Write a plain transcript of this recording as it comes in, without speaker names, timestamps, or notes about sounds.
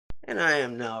And I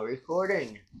am now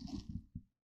recording.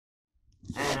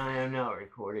 And I am now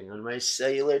recording on my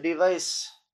cellular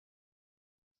device.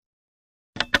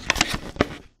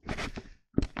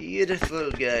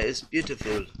 Beautiful, guys.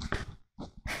 Beautiful.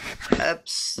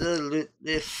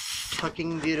 Absolutely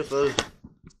fucking beautiful.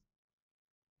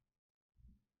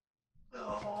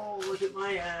 Oh, look at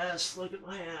my ass. Look at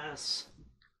my ass.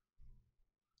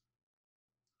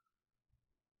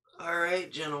 Alright,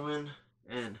 gentlemen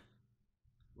and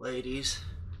ladies.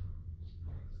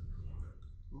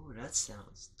 Ooh, that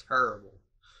sounds terrible.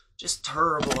 Just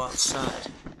terrible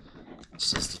outside. It's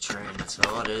just a train, that's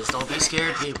all it is. Don't be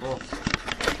scared, people.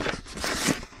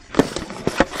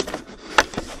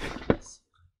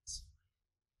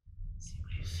 See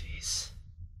my face.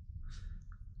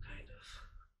 Kind of.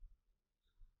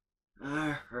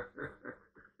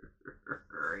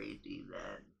 Alright, do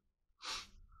that.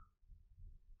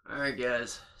 Alright,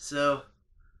 guys. So,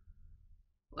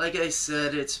 like I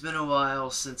said, it's been a while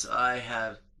since I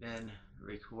have been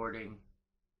recording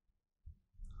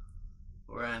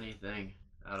or anything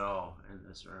at all in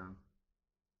this room.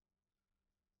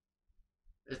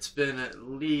 It's been at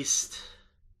least,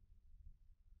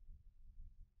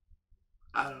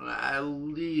 I don't know, at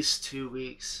least 2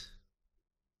 weeks.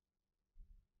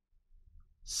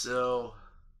 So,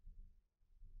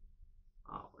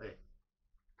 oh wait.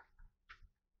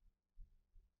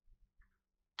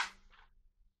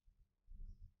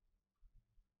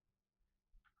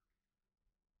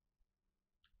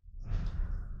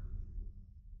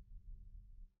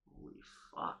 Holy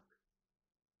fuck.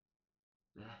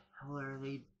 The hell are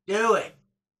they doing?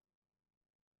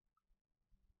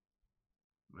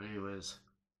 Anyways,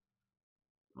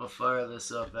 I'll fire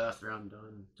this up after I'm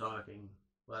done talking,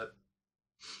 but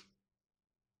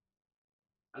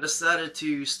I decided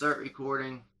to start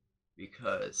recording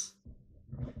because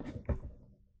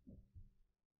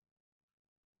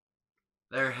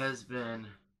there has been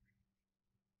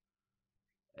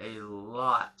a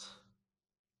lot,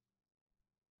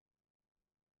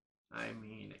 I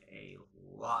mean a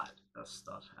lot of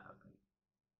stuff happening.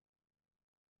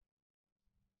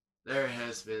 There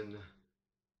has been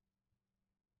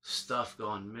stuff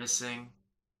gone missing.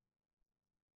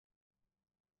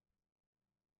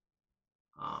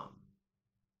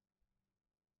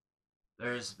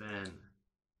 There's been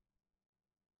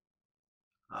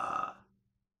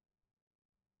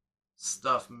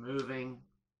stuff moving.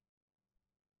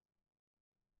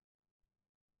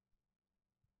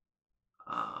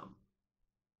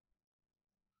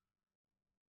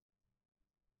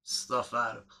 Stuff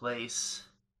out of place.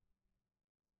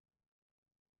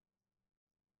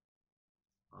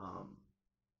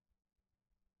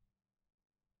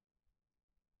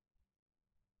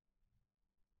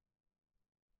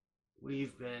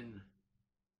 We've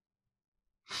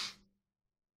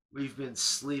been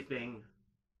sleeping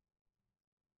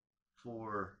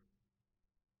for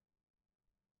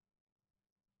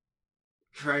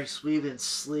Christ, we've been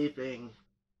sleeping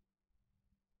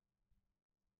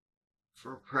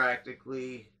for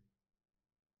practically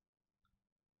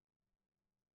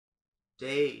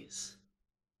days.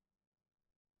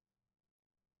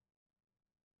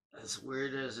 As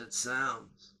weird as it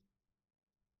sounds.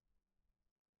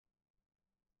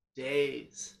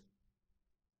 Days.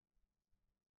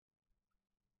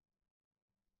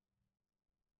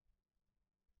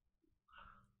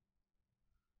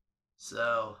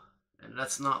 So, and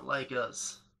that's not like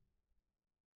us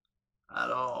at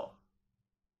all.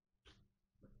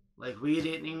 Like, we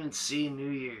didn't even see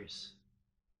New Year's.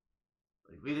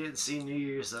 Like, we didn't see New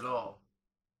Year's at all.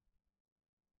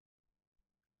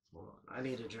 Hold on, I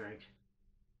need a drink.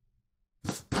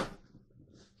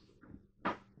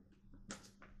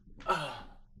 Oh.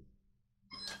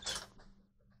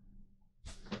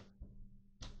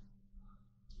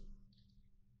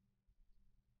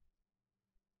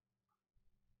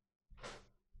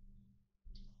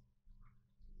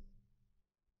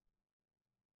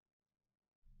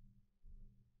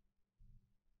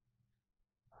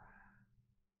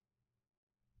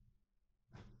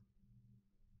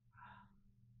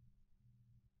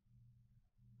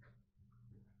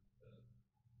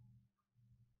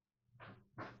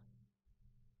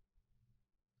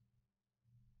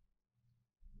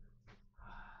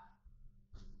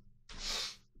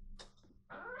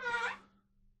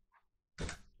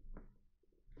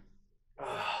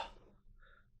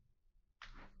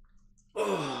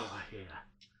 Oh, yeah.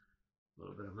 A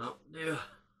little bit of Mountain Dew.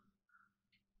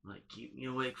 Might keep me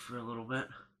awake for a little bit.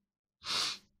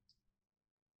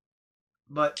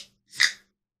 But,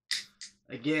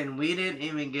 again, we didn't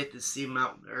even get to see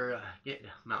Mountain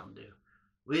Dew.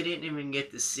 We didn't even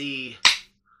get to see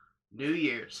New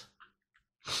Year's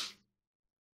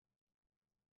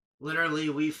Literally,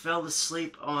 we fell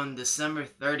asleep on December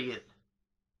 30th.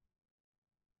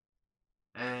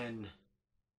 And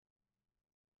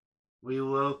we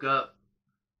woke up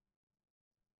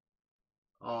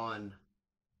on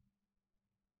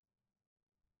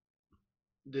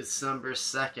December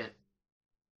 2nd.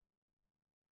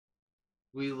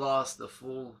 We lost the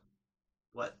full,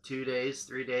 2 days,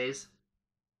 3 days?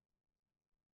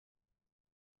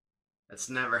 That's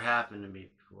never happened to me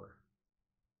before.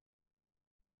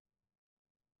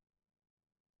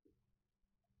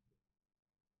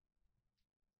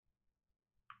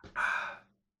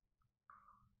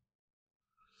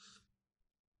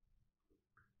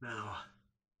 Now,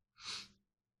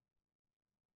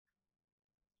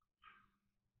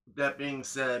 that being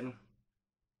said,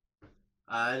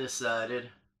 I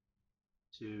decided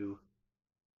to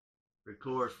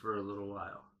record for a little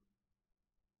while.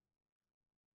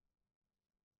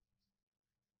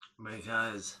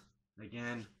 Because,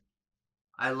 again,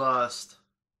 I lost,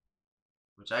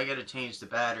 which I gotta change the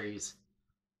batteries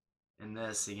in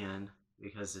this again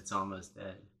because it's almost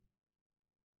dead.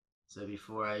 So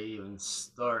before I even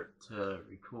start to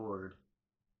record,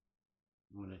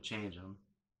 I'm gonna change them.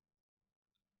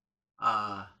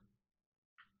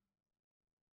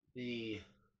 The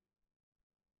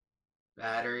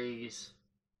batteries,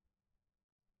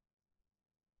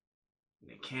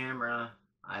 the camera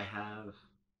I have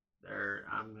there,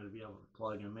 I'm gonna be able to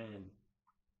plug them in,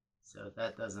 so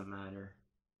that doesn't matter.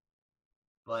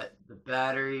 But the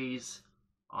batteries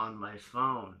on my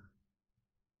phone,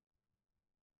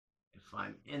 if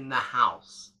I'm in the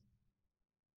house,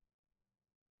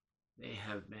 they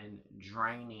have been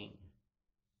draining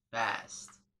fast.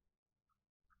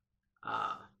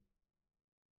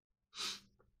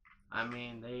 I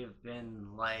mean, they've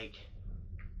been like,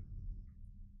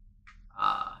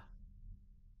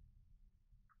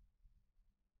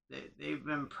 they've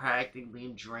been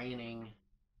practically draining.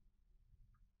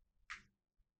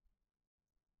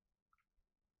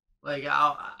 Like,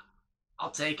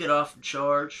 I'll take it off the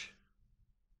charge,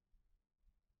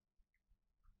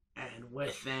 and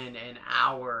within an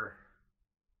hour,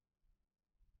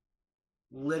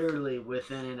 literally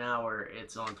within an hour,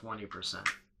 it's on 20%.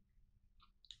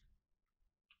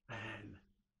 And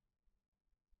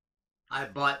I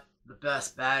bought the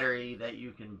best battery that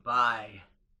you can buy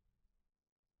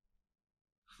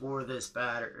for this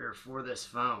battery, or for this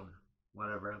phone,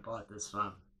 whenever I bought this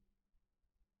phone.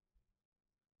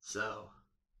 So,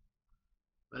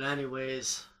 but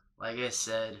anyways, like I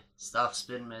said, stuff's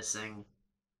been missing.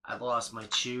 I lost my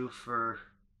chew for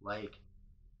like,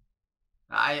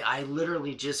 I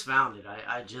literally just found it.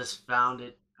 I just found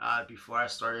it before I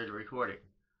started recording.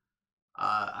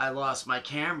 I lost my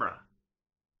camera.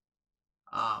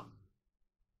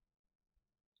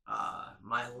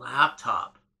 My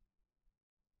laptop.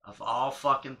 Of all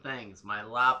fucking things, my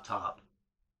laptop.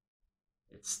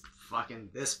 It's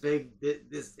fucking this big.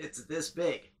 It's this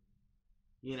big.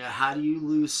 You know, how do you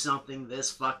lose something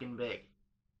this fucking big?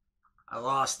 I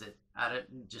lost it.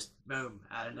 Just boom,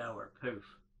 out of nowhere, poof.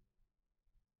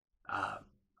 I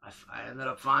ended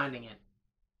up finding it,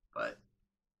 but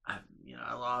I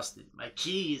lost it. My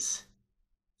keys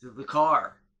to the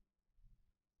car,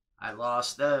 I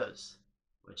lost those,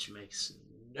 which makes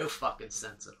no fucking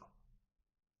sense at all.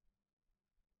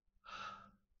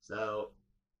 So,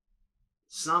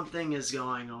 something is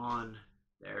going on.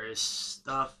 There is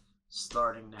stuff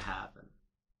starting to happen.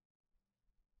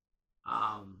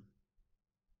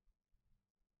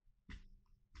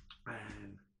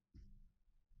 And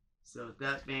so with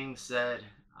that being said,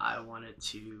 I wanted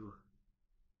to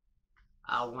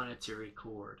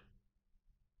record.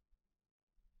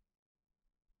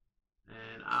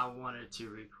 And I wanted to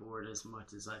record as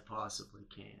much as I possibly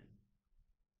can.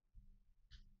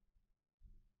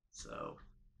 So,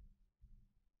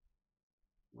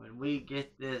 when we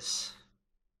get this,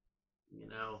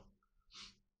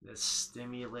 this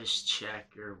stimulus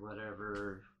check or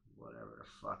whatever the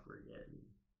fuck we're getting,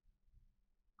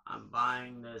 I'm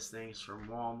buying those things from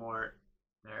Walmart.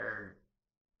 They're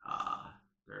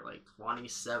like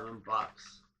 $27.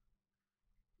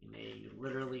 You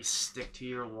literally stick to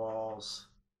your walls.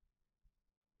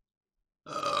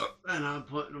 And I'm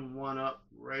putting one up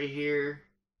right here.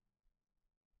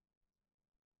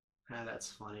 And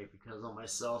that's funny because on my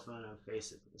cell phone I'm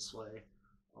facing this way.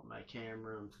 On my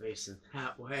camera I'm facing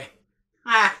that way.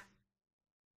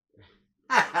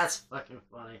 That's fucking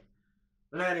funny.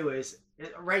 But anyways,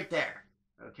 right there.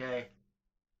 Okay.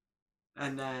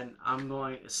 And then I'm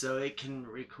going, so it can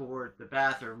record the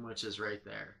bathroom, which is right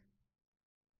there.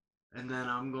 And then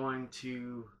I'm going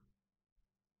to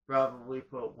probably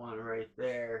put one right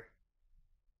there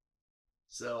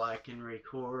so I can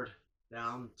record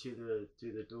down to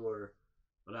the door,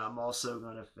 but I'm also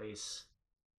gonna face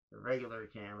the regular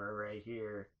camera right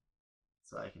here,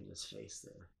 so I can just face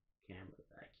the camera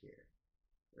back here,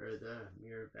 or the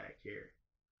mirror back here.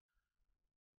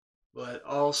 But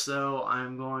also,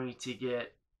 I'm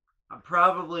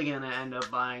probably gonna end up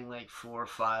buying like 4 or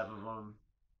 5 of them,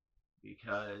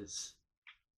 because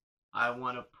I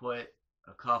want to put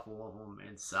a couple of them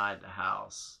inside the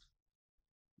house.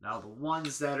 Now, the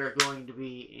ones that are going to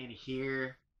be in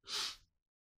here,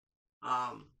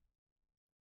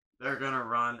 they're gonna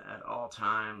run at all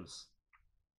times.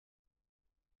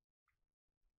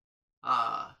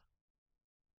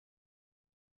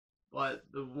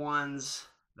 But the ones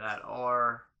that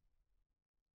are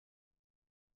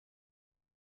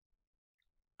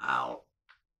out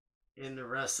in the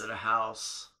rest of the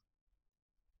house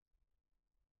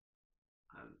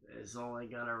is only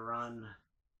gonna run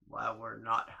while we're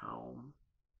not home,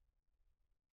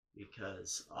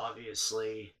 because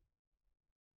obviously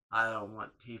I don't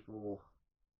want people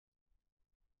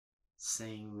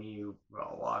seeing me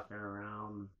walking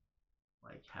around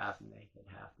like half naked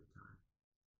half the time.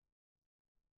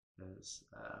 Because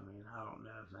I don't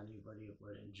know if anybody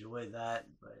would enjoy that,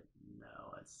 but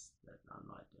no, I'm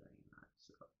not doing that.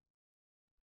 So,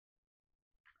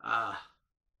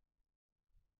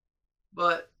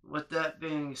 but with that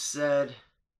being said,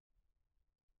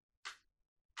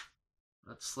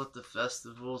 let's let the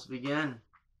festivals begin.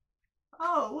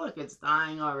 Oh, look, it's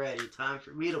dying already. Time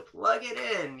for me to plug it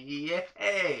in.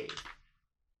 Yay!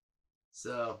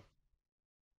 So,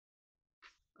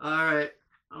 alright,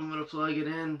 I'm gonna plug it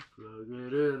in. Plug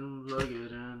it in, plug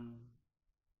it in.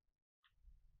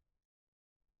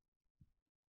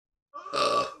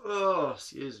 Oh,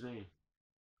 excuse me.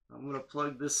 I'm gonna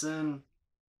plug this in.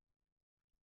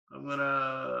 I'm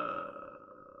gonna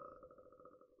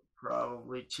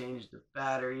probably change the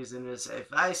batteries in this.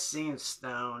 If I seem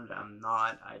stoned, I'm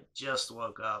not. I just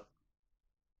woke up.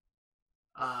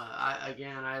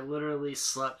 I literally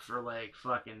slept for like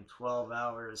fucking 12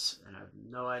 hours, and I have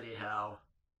no idea how.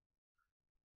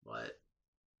 But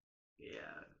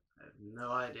yeah, I have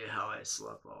no idea how I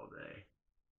slept all day.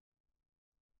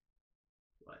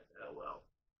 But oh well.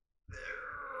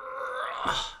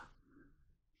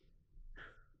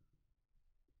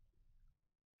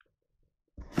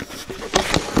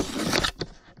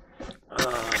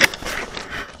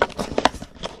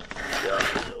 God,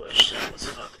 I wish I was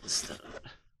fucking stoned.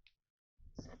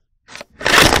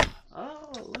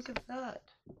 Oh, look at that.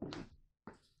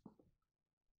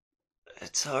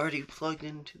 It's already plugged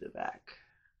into the back.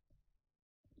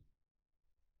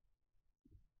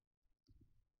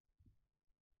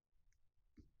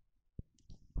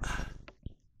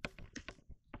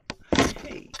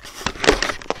 Hey.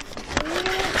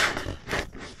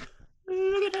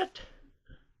 Look at that.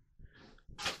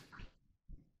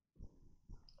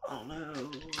 Oh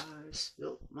no, I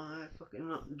spilt my fucking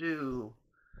Mountain Dew.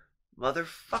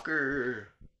 Motherfucker.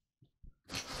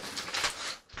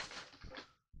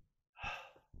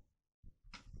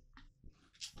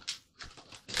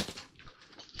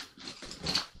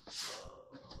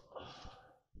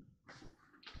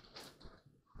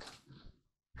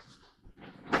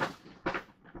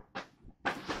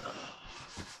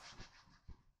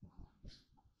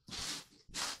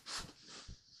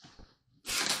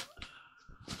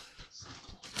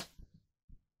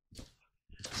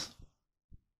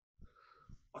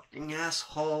 Fucking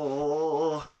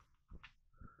asshole.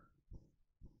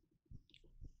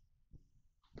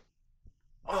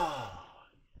 Oh,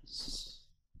 yes.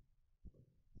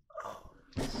 Oh,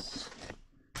 yes.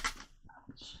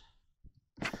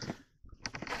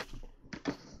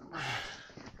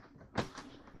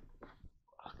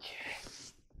 Okay.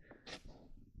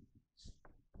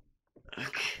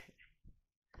 Okay.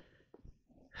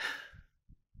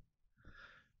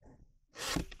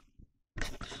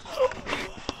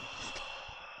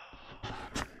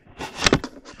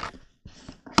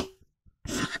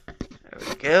 There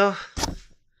we go.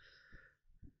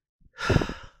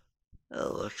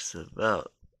 That looks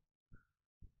about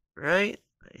right,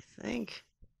 I think.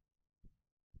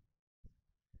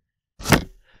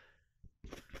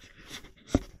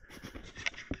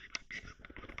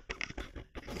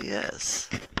 Yes.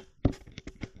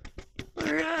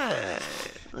 Alright.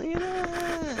 Look at that.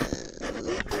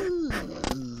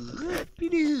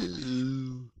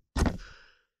 Ooh.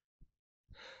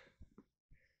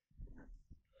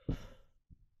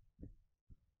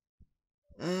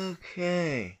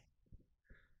 Okay.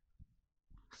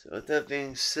 So with that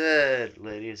being said,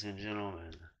 ladies and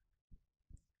gentlemen,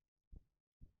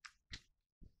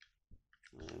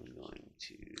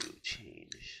 to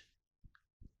change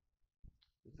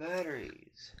the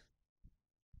batteries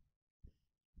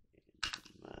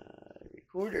in my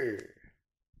recorder.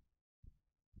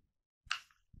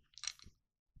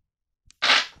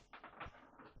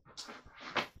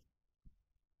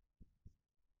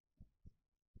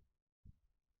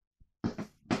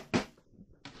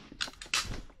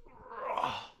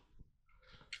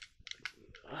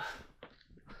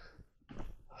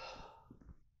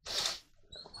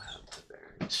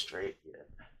 Straight yet.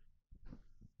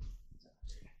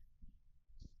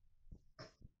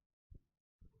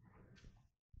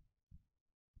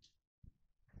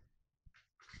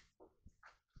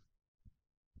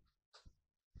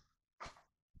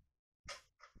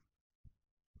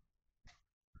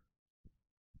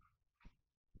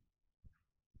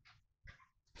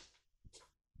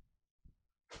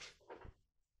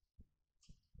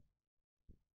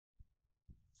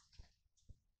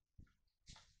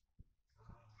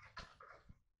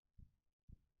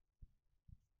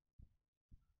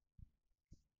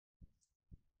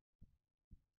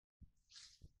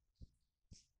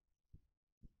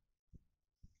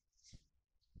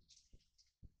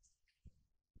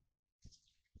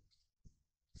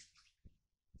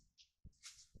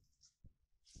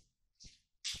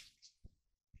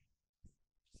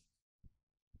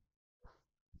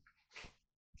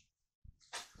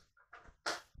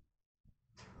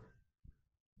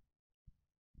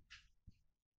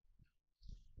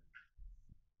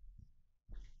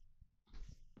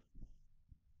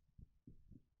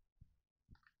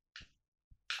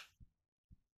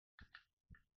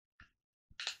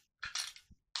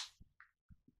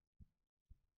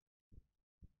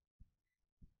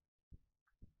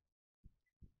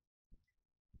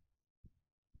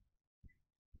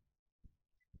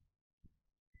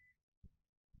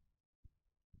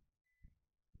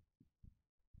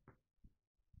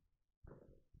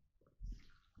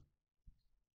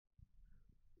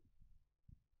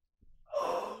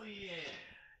 Oh yeah,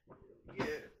 yeah.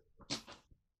 It's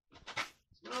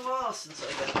been a while since I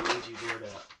got the Ouija board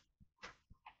out.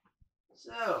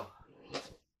 So,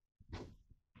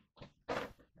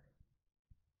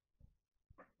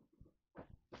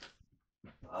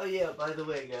 oh yeah, by the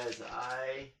way, guys,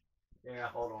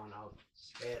 hold on, I'll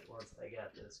say it once I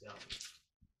got this going.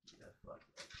 Yeah, fuck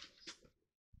that.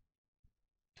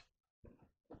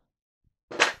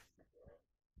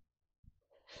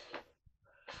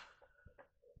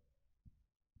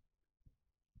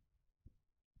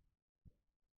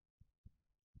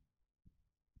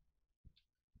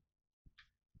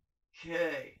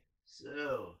 Okay,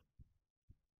 so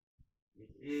it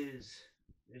is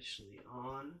officially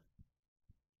on.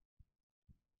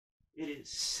 It is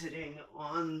sitting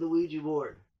on the Ouija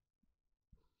board.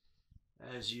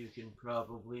 As you can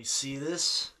probably see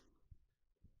this.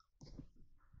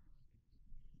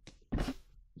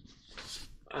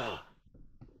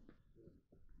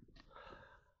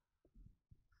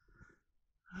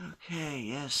 Okay,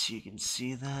 yes, you can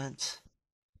see that.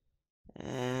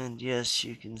 And yes,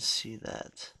 you can see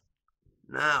that.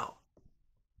 Now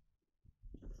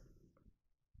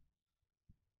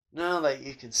that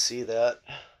you can see that,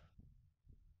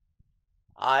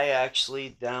 I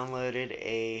actually downloaded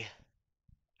a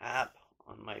app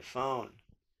on my phone.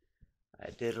 I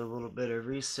did a little bit of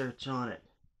research on it.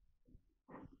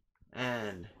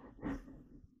 And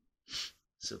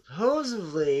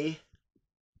supposedly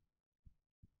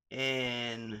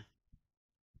in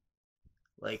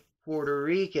like Puerto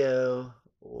Rico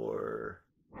or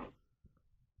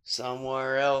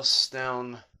somewhere else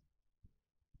down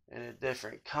in a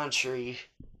different country,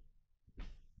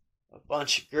 a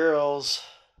bunch of girls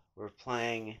were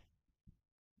playing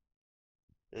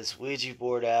this Ouija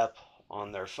board app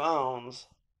on their phones,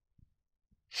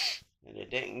 and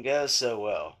it didn't go so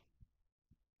well.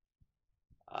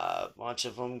 A bunch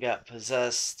of them got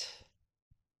possessed,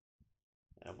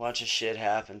 and a bunch of shit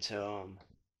happened to them.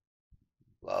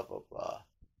 Blah, blah, blah.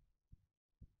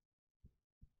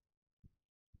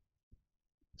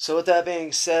 So with that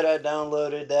being said, I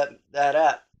downloaded that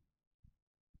app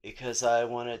because I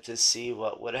wanted to see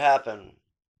what would happen.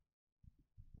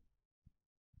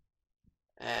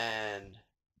 And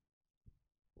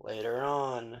later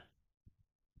on,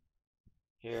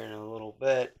 here in a little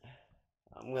bit,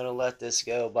 I'm going to let this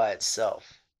go by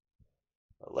itself.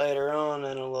 But later on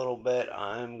in a little bit,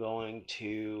 I'm going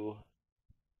to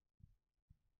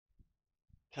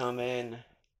come in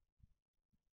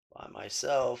by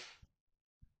myself,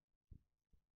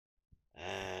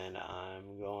 and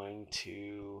I'm going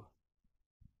to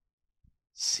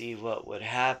see what would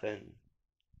happen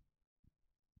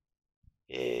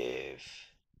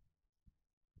if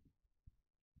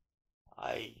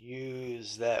I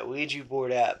use that Ouija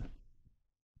board app.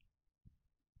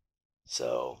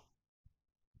 So,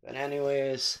 but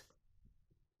anyways,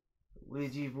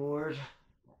 Ouija board,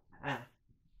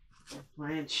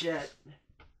 planchette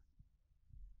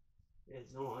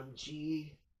is on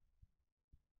G.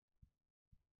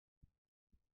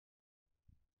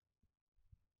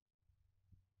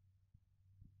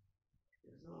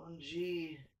 Is on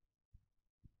G.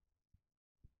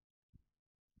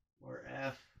 Or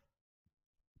F.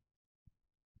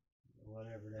 Or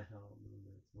whatever the hell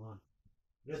number it's on.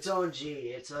 But it's on G.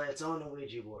 It's on the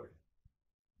Ouija board.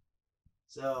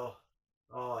 So,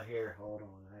 oh here, hold on.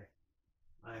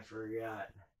 I forgot.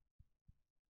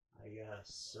 I gotta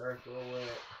circle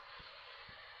it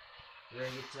 3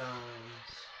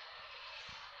 times.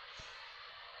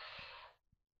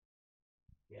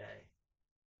 Okay.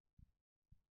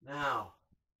 Now,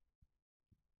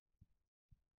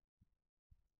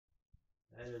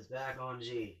 that is back on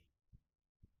G.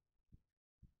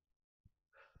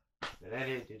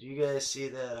 Did you guys see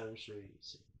that? I'm sure you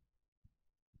see.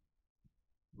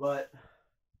 But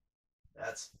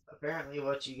that's apparently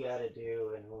what you gotta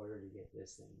do in order to get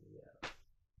this thing to go.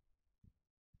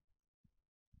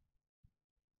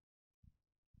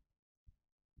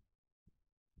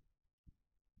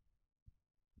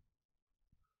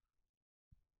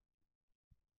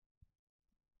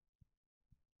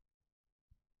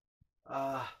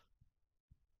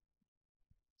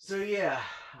 So yeah,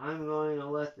 I'm going to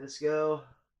let this go.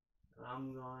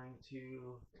 I'm going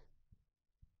to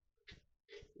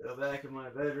go back in my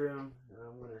bedroom and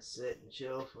I'm going to sit and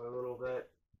chill for a little bit.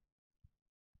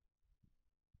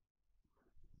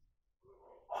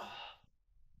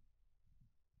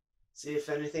 See if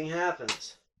anything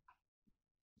happens.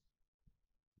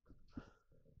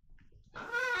 I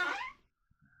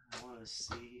want to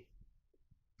see.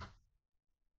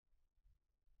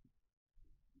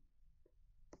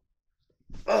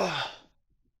 Oh,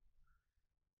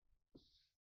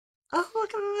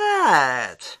 look at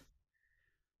that.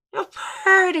 How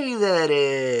pretty that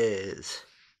is.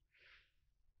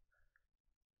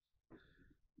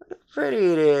 Look how pretty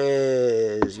it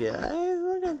is, guys.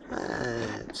 Look at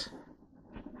that.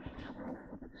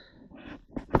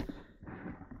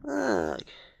 Look.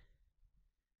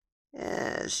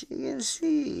 Yes, you can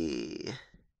see.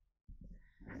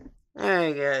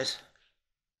 Alright, guys.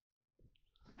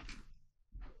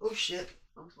 Oh shit,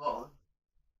 I'm falling.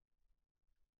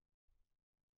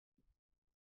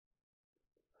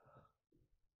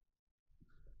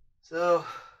 So,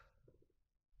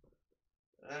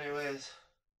 anyways,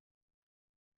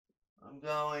 I'm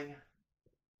going.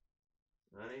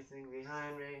 Anything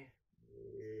behind me?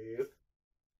 Yep.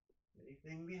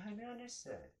 Anything behind me on this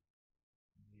side?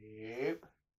 Yep.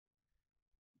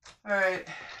 Alright,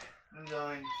 I'm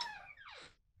going.